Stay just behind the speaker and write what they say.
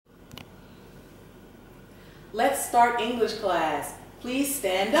Let's start English class. Please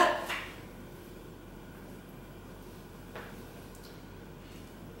stand up.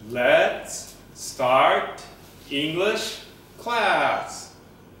 Let's start English class.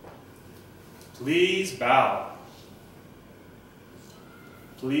 Please bow.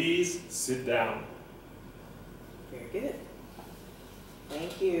 Please sit down. Very good.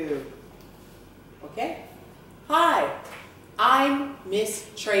 Thank you. Okay. Hi, I'm Miss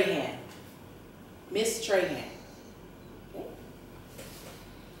Trahan. Miss Trahan. Okay.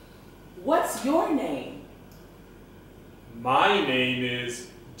 What's your name? My name is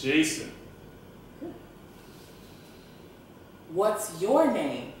Jason. Good. What's your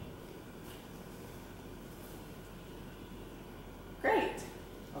name? Great.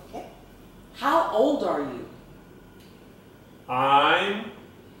 Okay. How old are you? I'm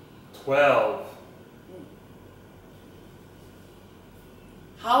 12.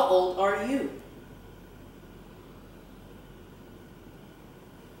 How old are you?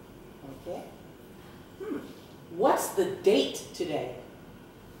 Okay. What's the date today?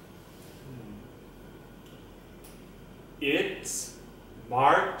 It's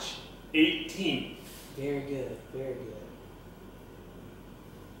March 18th. Very good, very good.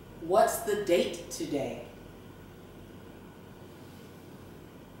 What's the date today?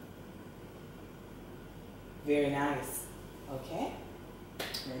 Very nice. Okay.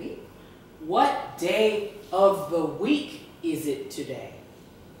 Ready? What day of the week is it today?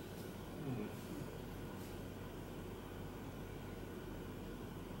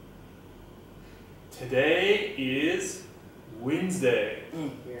 Today is Wednesday.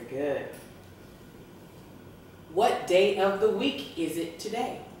 Very good. What day of the week is it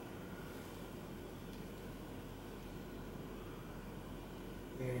today?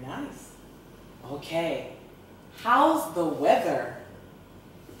 Very nice. Okay. How's the weather?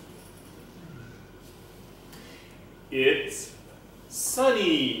 It's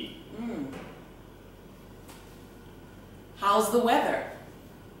sunny. How's the weather?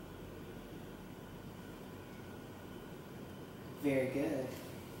 Very good.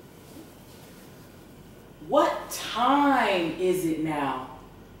 What time is it now?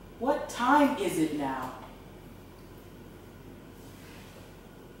 What time is it now?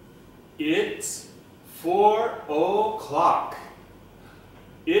 It's 4 o'clock.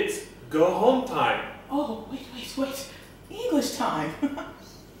 It's go home time. Oh, wait. English time.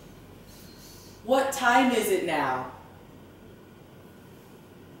 What time is it now?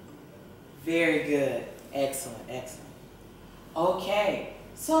 Very good. Excellent. Okay,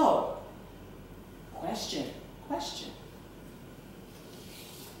 so, question.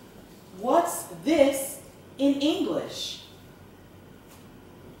 What's this in English?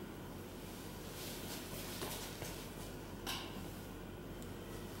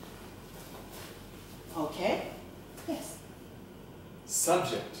 Okay, yes.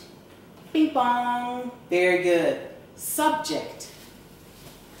 Subject. Bing bong. Very good. Subject.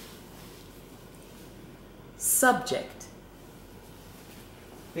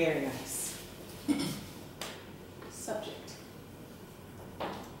 Very nice. Subject.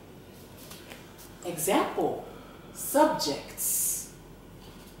 Example. Subjects.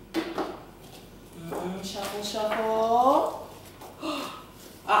 Shuffle.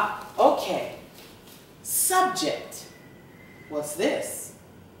 Okay. Subject. What's this?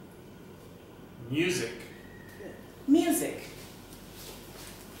 Music. Music.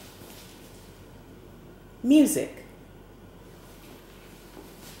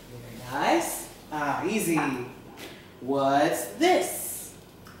 Very nice. Easy. What's this?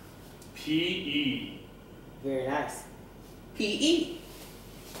 PE. Very nice. PE.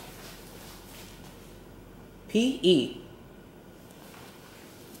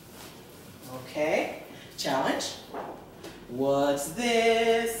 Okay. Challenge. What's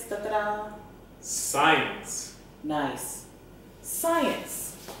this? Da-da-da. Science. Nice.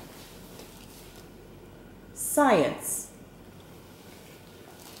 Science.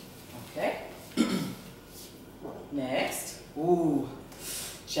 Okay. Next.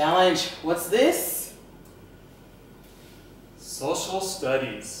 Challenge. What's this? Social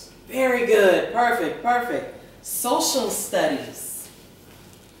studies. Very good. Perfect. Social studies.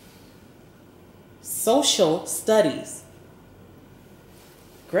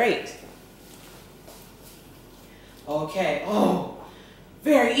 Great. Okay.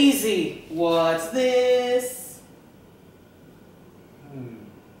 Very easy. What's this?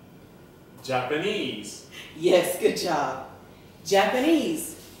 Japanese. Yes, good job.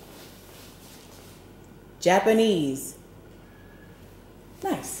 Japanese.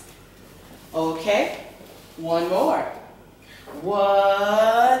 Nice. Okay, one more.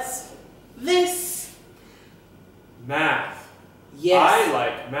 What's this? Yes. I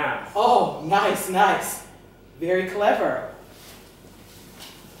like math. Oh, nice, nice. Very clever.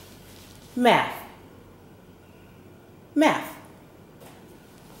 Math. Math.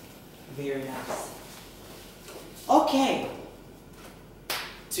 Very nice. Okay.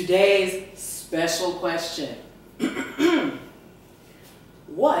 Today's special question.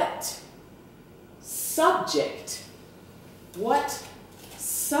 What subject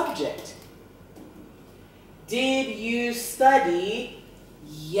did you study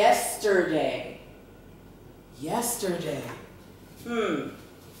yesterday? Yesterday.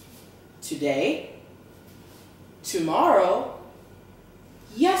 Today, tomorrow,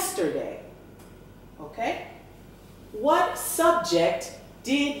 yesterday. Okay? What subject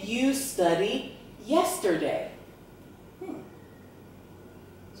did you study yesterday?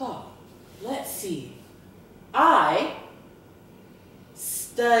 So, let's see. I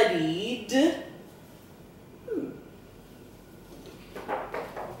studied.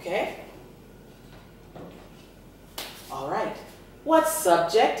 Okay? All right. What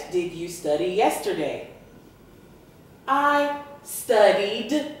subject did you study yesterday? I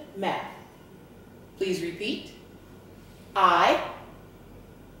studied math. Please repeat. I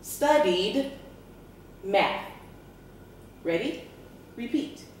studied math. Ready?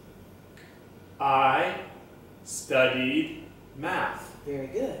 Repeat. I studied math. Very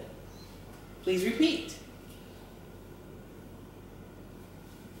good. Please repeat.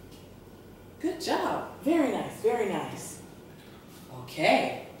 Good job. Very nice, very nice.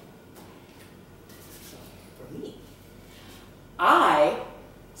 Okay. So, for me, I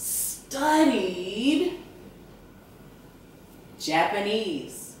studied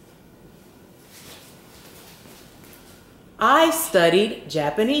Japanese. I studied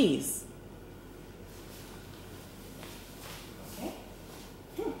Japanese. Okay.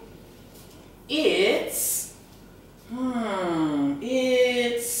 It's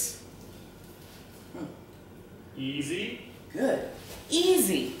Easy. Good.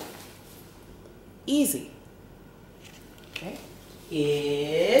 Easy. Easy. Okay.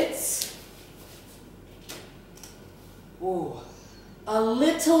 It's a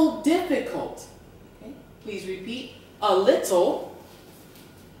little difficult. Okay. Please repeat. A little.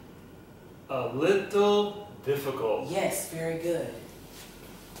 A little difficult. Yes, very good.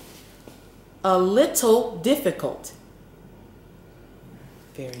 A little difficult.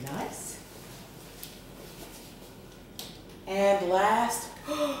 Very nice. And last,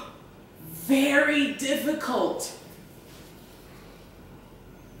 very difficult.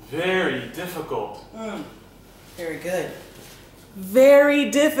 Very difficult. Very good. Very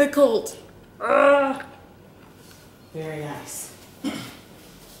difficult. Very nice.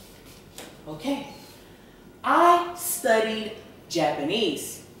 Okay. I studied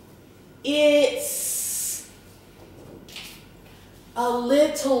Japanese. It's a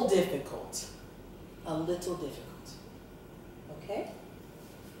little difficult. A little difficult. Okay?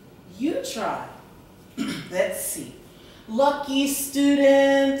 You try. Let's see. Lucky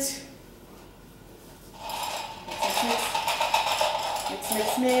student.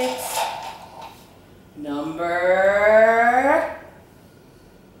 Next. Number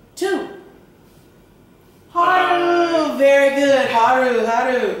 2. Haru. Very good.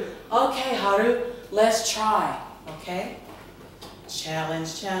 Haru. Okay, Haru. Let's try. Okay?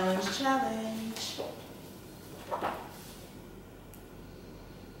 Challenge.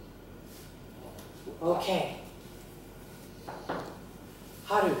 Okay.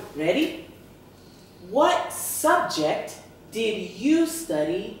 Haru, ready? What subject did you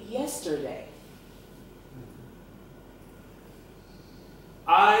study yesterday?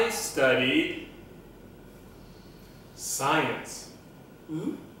 I studied science.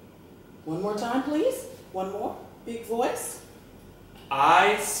 One more time, please. One more. Big voice.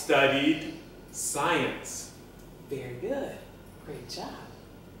 I studied science. Very good. Great job.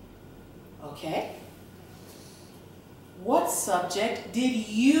 Okay. What subject did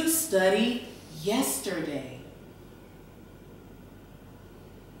you study yesterday?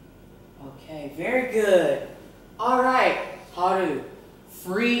 Okay, very good. All right, Haru,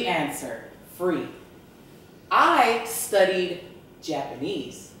 free answer, free. I studied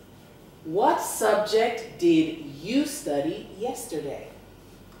Japanese. What subject did you study yesterday?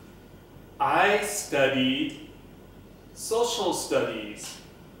 I studied social studies.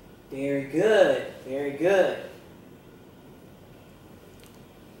 Very good, very good.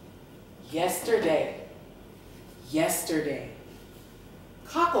 Yesterday.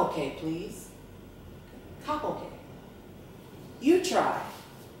 Kakoke, please. Kakoke. You try.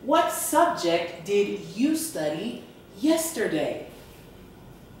 What subject did you study yesterday?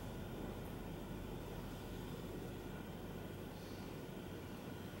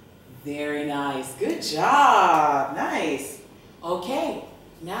 Very nice. Good job. Nice. Okay,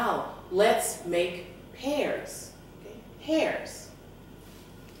 now let's make pairs. Okay? Pairs.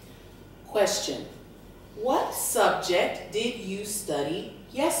 Question. What subject did you study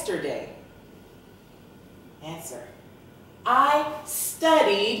yesterday? Answer. I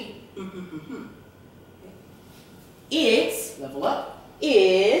studied. It's, level up,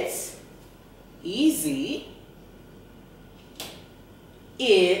 it's easy.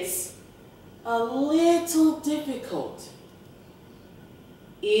 It's a little difficult.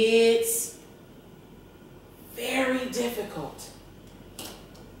 It's very difficult.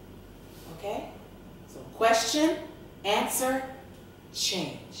 Okay? So question, answer,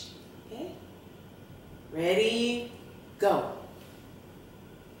 change. Okay? Ready, go.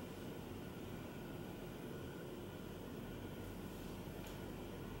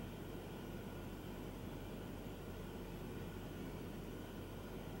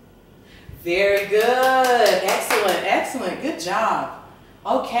 Very good. Excellent, excellent. Good job.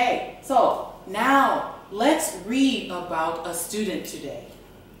 Okay, so now let's read about a student today.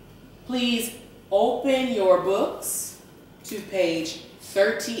 Please open your books to page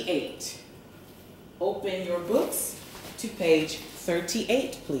 38. Open your books to page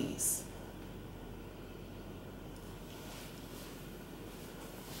 38, please.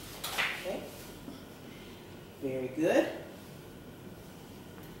 Okay. Very good.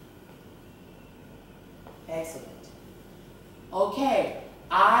 Excellent. Okay,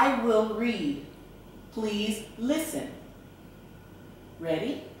 I will read. Please listen.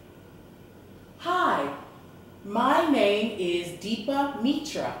 Ready? Hi, my name is Deepa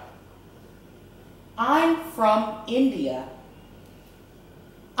Mitra. I'm from India.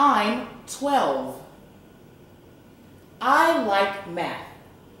 I'm 12. I like math.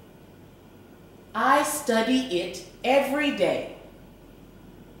 I study it every day.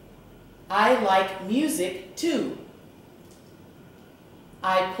 I like music too.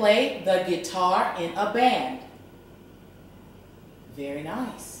 I play the guitar in a band. Very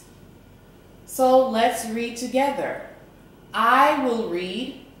nice. So let's read together. I will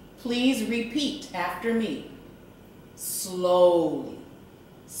read. Please repeat after me. Slowly,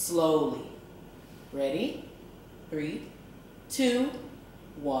 slowly. Ready? 3, 2,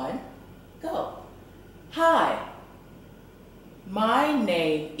 1, go. Hi. My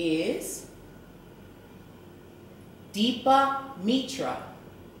name is Deepa Mitra.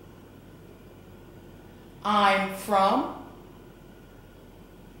 I'm from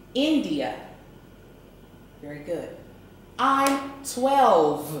India. Very good. I'm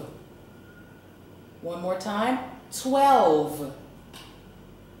 12. One more time. 12.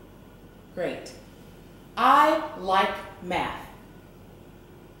 Great. I like math.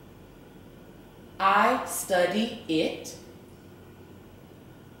 I study it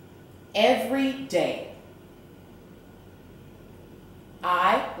every day.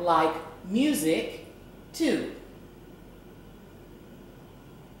 I like music too.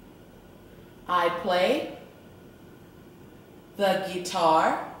 I play the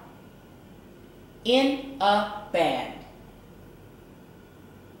guitar in a band.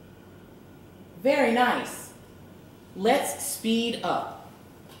 Very nice. Let's speed up.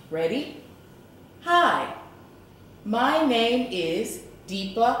 Ready? Hi, my name is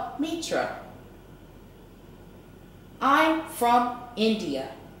Deepa Mitra. I'm from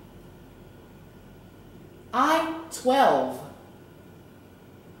India. I'm 12.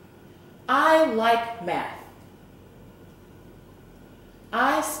 I like math.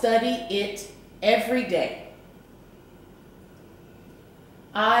 I study it every day.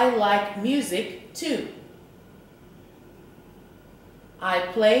 I like music too. I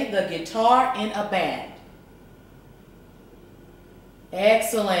play the guitar in a band.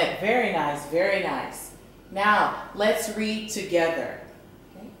 Excellent. Very nice. Very nice. Now, let's read together.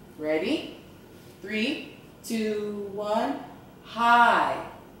 Okay. Ready? 3, 2, 1. Hi.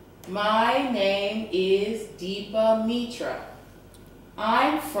 My name is Deepa Mitra.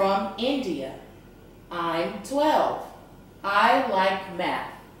 I'm from India. I'm 12. I like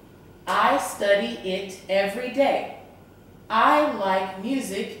math. I study it every day. I like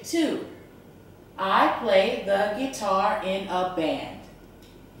music too. I play the guitar in a band.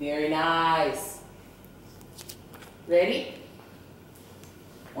 Very nice. Ready?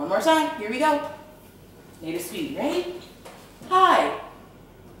 One more time. Here we go. Native speed. Ready? Hi.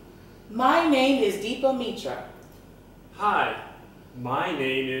 My name is Deepa Mitra. Hi, my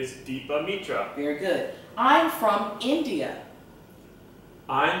name is Deepa Mitra. Very good. I'm from India.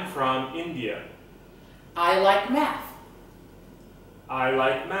 I'm from India. I like math. I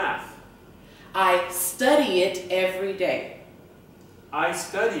like math. I study it every day. I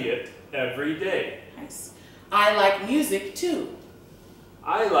study it every day. Nice. I like music too.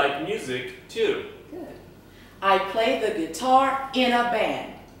 I like music too. Good. I play the guitar in a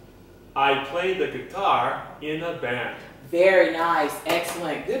band. I play the guitar in a band. Very nice.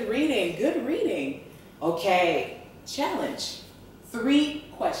 Excellent. Good reading. Good reading. Okay. Challenge. 3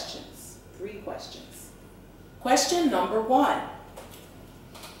 questions. 3 questions. Question number 1.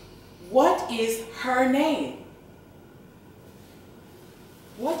 What is her name?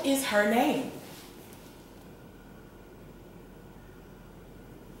 What is her name?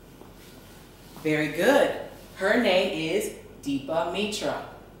 Very good. Her name is Deepa Mitra.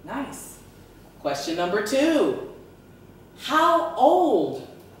 Nice. Question number 2. How old?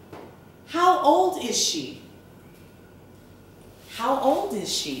 How old is she? How old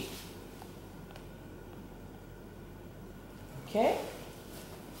is she? Okay.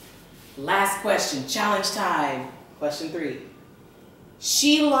 Last question, challenge time. Question 3.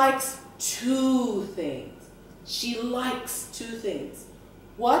 She likes 2 things. She likes 2 things.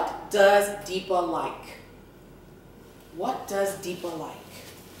 What does Deepa like? What does Deepa like?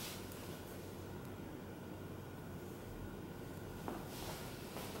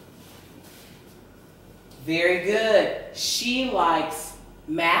 Very good. She likes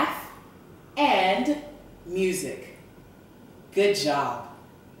math and music. Good job.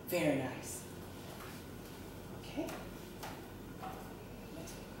 Very nice. Okay.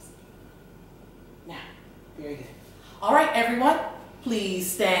 Now, very good. All right, everyone,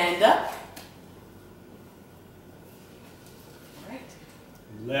 please stand up. All right.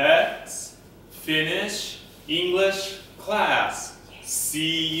 Let's finish English class. Yes.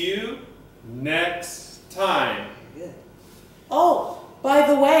 See you next time. Very good. Oh, by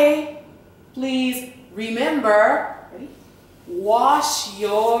the way, please remember, ready? Wash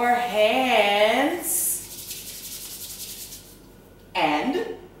your hands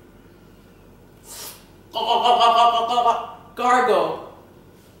and gargle.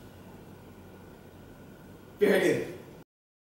 Very good.